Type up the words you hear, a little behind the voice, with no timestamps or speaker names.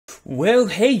Well,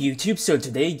 hey YouTube, so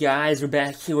today guys, we're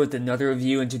back here with another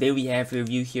review, and today we have a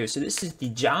review here. So this is the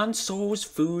John Souls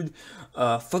Food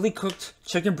fully cooked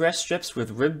chicken breast strips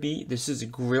with rib meat. This is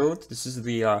grilled. This is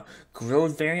the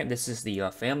grilled variant. This is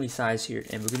the family size here,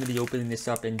 and we're going to be opening this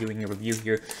up and doing a review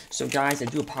here. So guys, I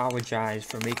do apologize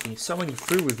for making so many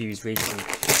food reviews recently.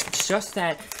 It's just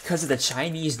that because of the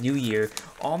Chinese New Year,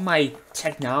 all my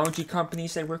technology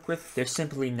companies I work with, they're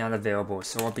simply not available.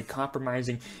 So I'll be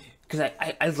compromising. Because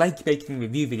I like making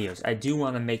review videos. I do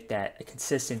want to make that a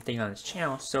consistent thing on this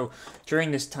channel. So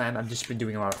during this time, I've just been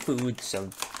doing a lot of food. So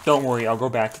don't worry, I'll go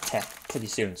back to tech pretty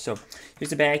soon. So here's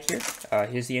the bag here.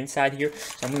 Here's the inside here.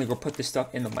 So I'm going to go put this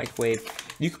stuff in the microwave.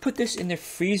 You can put this in the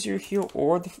freezer here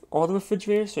or the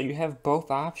refrigerator. So you have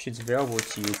both options available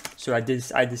to you. So I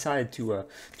decided to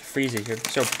freeze it here.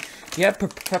 So you have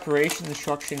preparation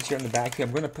instructions here on the back here.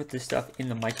 I'm going to put this stuff in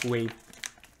the microwave.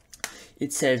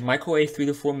 It says microwave 3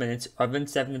 to 4 minutes, oven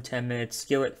 7 to 10 minutes,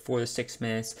 skillet 4 to 6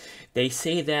 minutes. They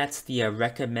say that's the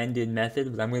recommended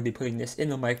method, but I'm going to be putting this in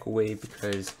the microwave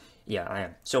because, yeah, I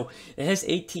am. So it has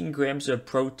 18 grams of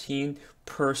protein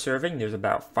per serving. There's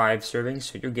about 5 servings,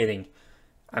 so you're getting,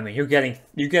 you're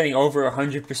getting over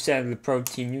 100% of the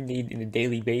protein you need on a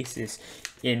daily basis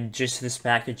in just this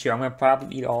package here. I'm going to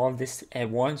probably eat all of this at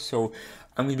once, so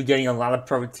I'm going to be getting a lot of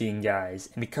protein, guys.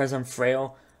 And because I'm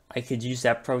frail, I could use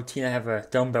that protein. I have a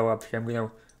dumbbell up here. I'm going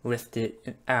to lift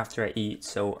it after I eat.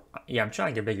 So, yeah, I'm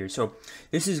trying to get bigger. So,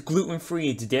 this is gluten-free.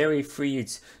 It's dairy-free.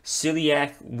 It's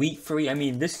celiac, wheat-free. I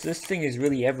mean, this thing is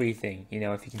really everything. You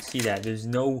know, if you can see that. There's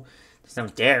no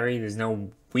dairy. There's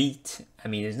no wheat. I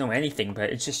mean, there's no anything. But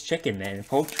it's just chicken, man. And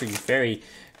poultry is very,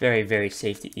 very, very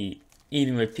safe to eat,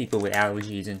 even with people with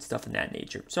allergies and stuff of that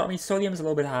nature. So, I mean, sodium is a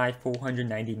little bit high,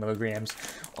 490 milligrams.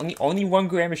 Only 1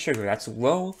 gram of sugar. That's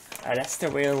low. That's the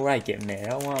way I like it, man. I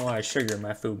don't want a lot of sugar in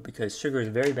my food because sugar is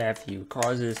very bad for you. It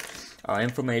causes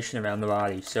inflammation around the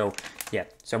body. So, yeah.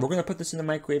 So, we're going to put this in the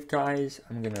microwave, guys.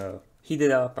 I'm going to heat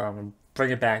it up. I'm going to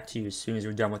bring it back to you as soon as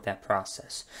we're done with that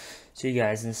process. See you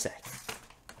guys in a sec.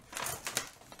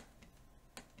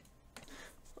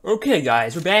 Okay,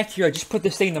 guys, we're back here. I just put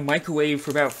this thing in the microwave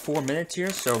for about 4 minutes here,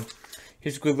 so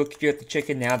here's a good look here at the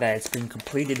chicken now that it's been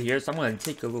completed here. So I'm going to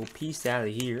take a little piece out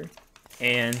of here,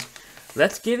 and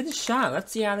let's give it a shot.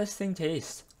 Let's see how this thing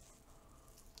tastes.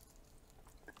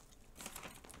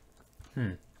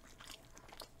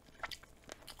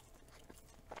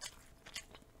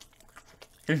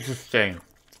 Interesting.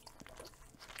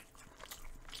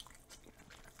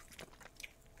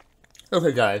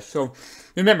 Okay, guys, so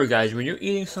remember, guys, when you're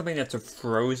eating something that's a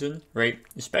frozen, right,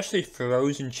 especially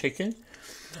frozen chicken,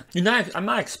 I'm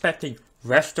not expecting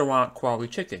restaurant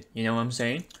quality chicken, you know what I'm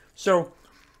saying? So,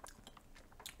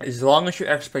 as long as your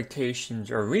expectations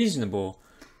are reasonable,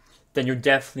 then you're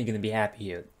definitely going to be happy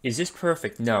here. Is this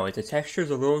perfect? No, the texture is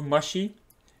a little mushy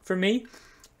for me,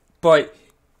 but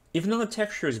even though the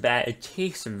texture is bad, it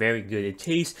tastes very good. It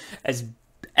tastes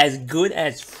as good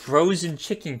as frozen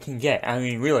chicken can get. I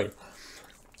mean, really.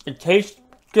 It tastes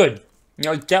good. You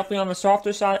know, definitely on the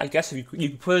softer side. I guess if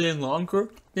you put it in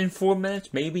longer than 4 minutes,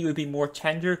 maybe it would be more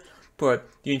tender. But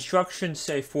the instructions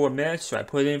say 4 minutes, so I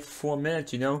put it in for 4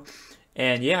 minutes, you know.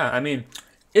 And yeah, I mean,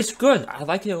 it's good. I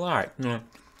like it a lot. You know,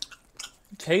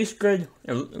 it tastes good.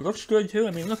 It looks good too.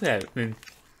 I mean, look at it.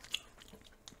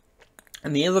 I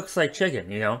mean, it looks like chicken,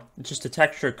 you know. It's just the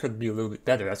texture could be a little bit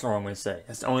better. That's all I'm going to say.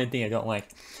 That's the only thing I don't like.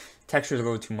 Texture is a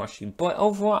little too mushy. But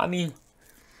overall, I mean,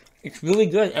 it's really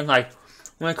good. And like,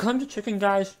 when it comes to chicken,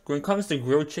 guys, when it comes to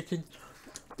grilled chicken,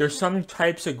 there's some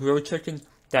types of grilled chicken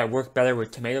that work better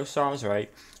with tomato sauce,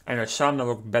 right? And there's some that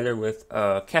work better with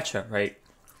ketchup, right?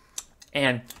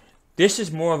 And this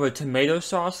is more of a tomato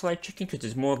sauce like chicken because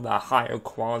it's more of a higher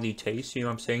quality taste, you know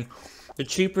what I'm saying? The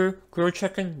cheaper grilled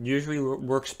chicken usually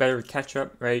works better with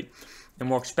ketchup, right? The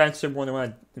more expensive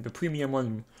one, the premium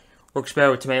one, works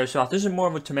better with tomato sauce. This is more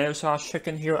of a tomato sauce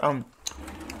chicken here.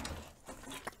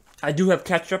 I do have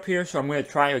ketchup here, so I'm going to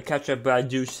try it with ketchup, but I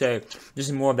do say this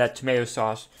is more of that tomato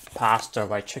sauce pasta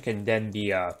like chicken than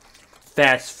the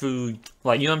fast food,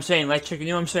 like, you know what I'm saying, like chicken,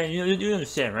 you know what I'm saying, you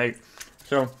understand, right?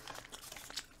 So,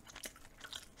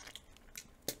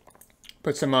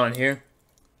 put some on here.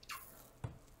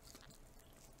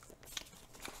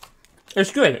 It's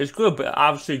good, but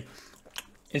obviously,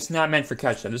 it's not meant for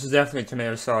ketchup. This is definitely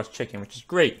tomato sauce chicken, which is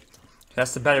great.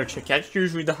 That's the better chicken. That's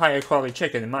usually the higher quality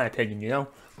chicken, in my opinion, you know?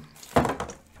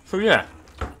 So yeah,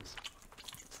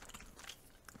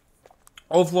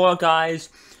 overall, guys,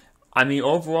 I mean,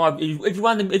 overall, if you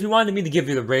wanted me to give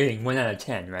you the rating 1 out of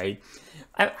 10, right?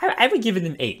 I would give it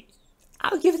an 8. I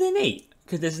would give it an 8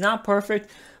 because it's not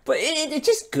perfect, But it's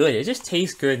just good. It just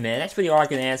tastes good, man. That's really all I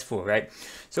can ask for, right?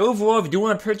 So overall, if you do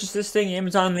want to purchase this thing,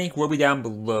 Amazon link will be down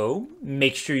below.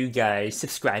 Make sure you guys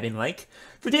subscribe and like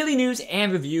for daily news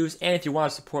and reviews. And if you want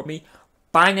to support me,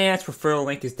 Binance referral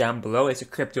link is down below. It's a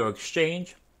crypto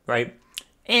exchange, right?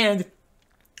 And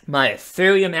my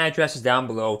Ethereum address is down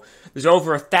below. There's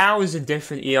over 1,000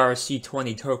 different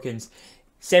ERC20 tokens.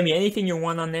 Send me anything you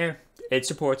want on there. It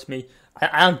supports me.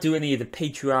 I don't do any of the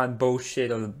Patreon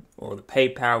bullshit or the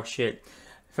PayPal shit.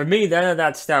 For me, none of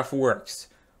that stuff works.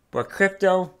 But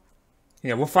crypto,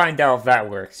 we'll find out if that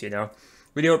works,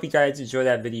 Really hope you guys enjoy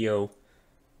that video.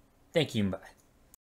 Thank you, bye.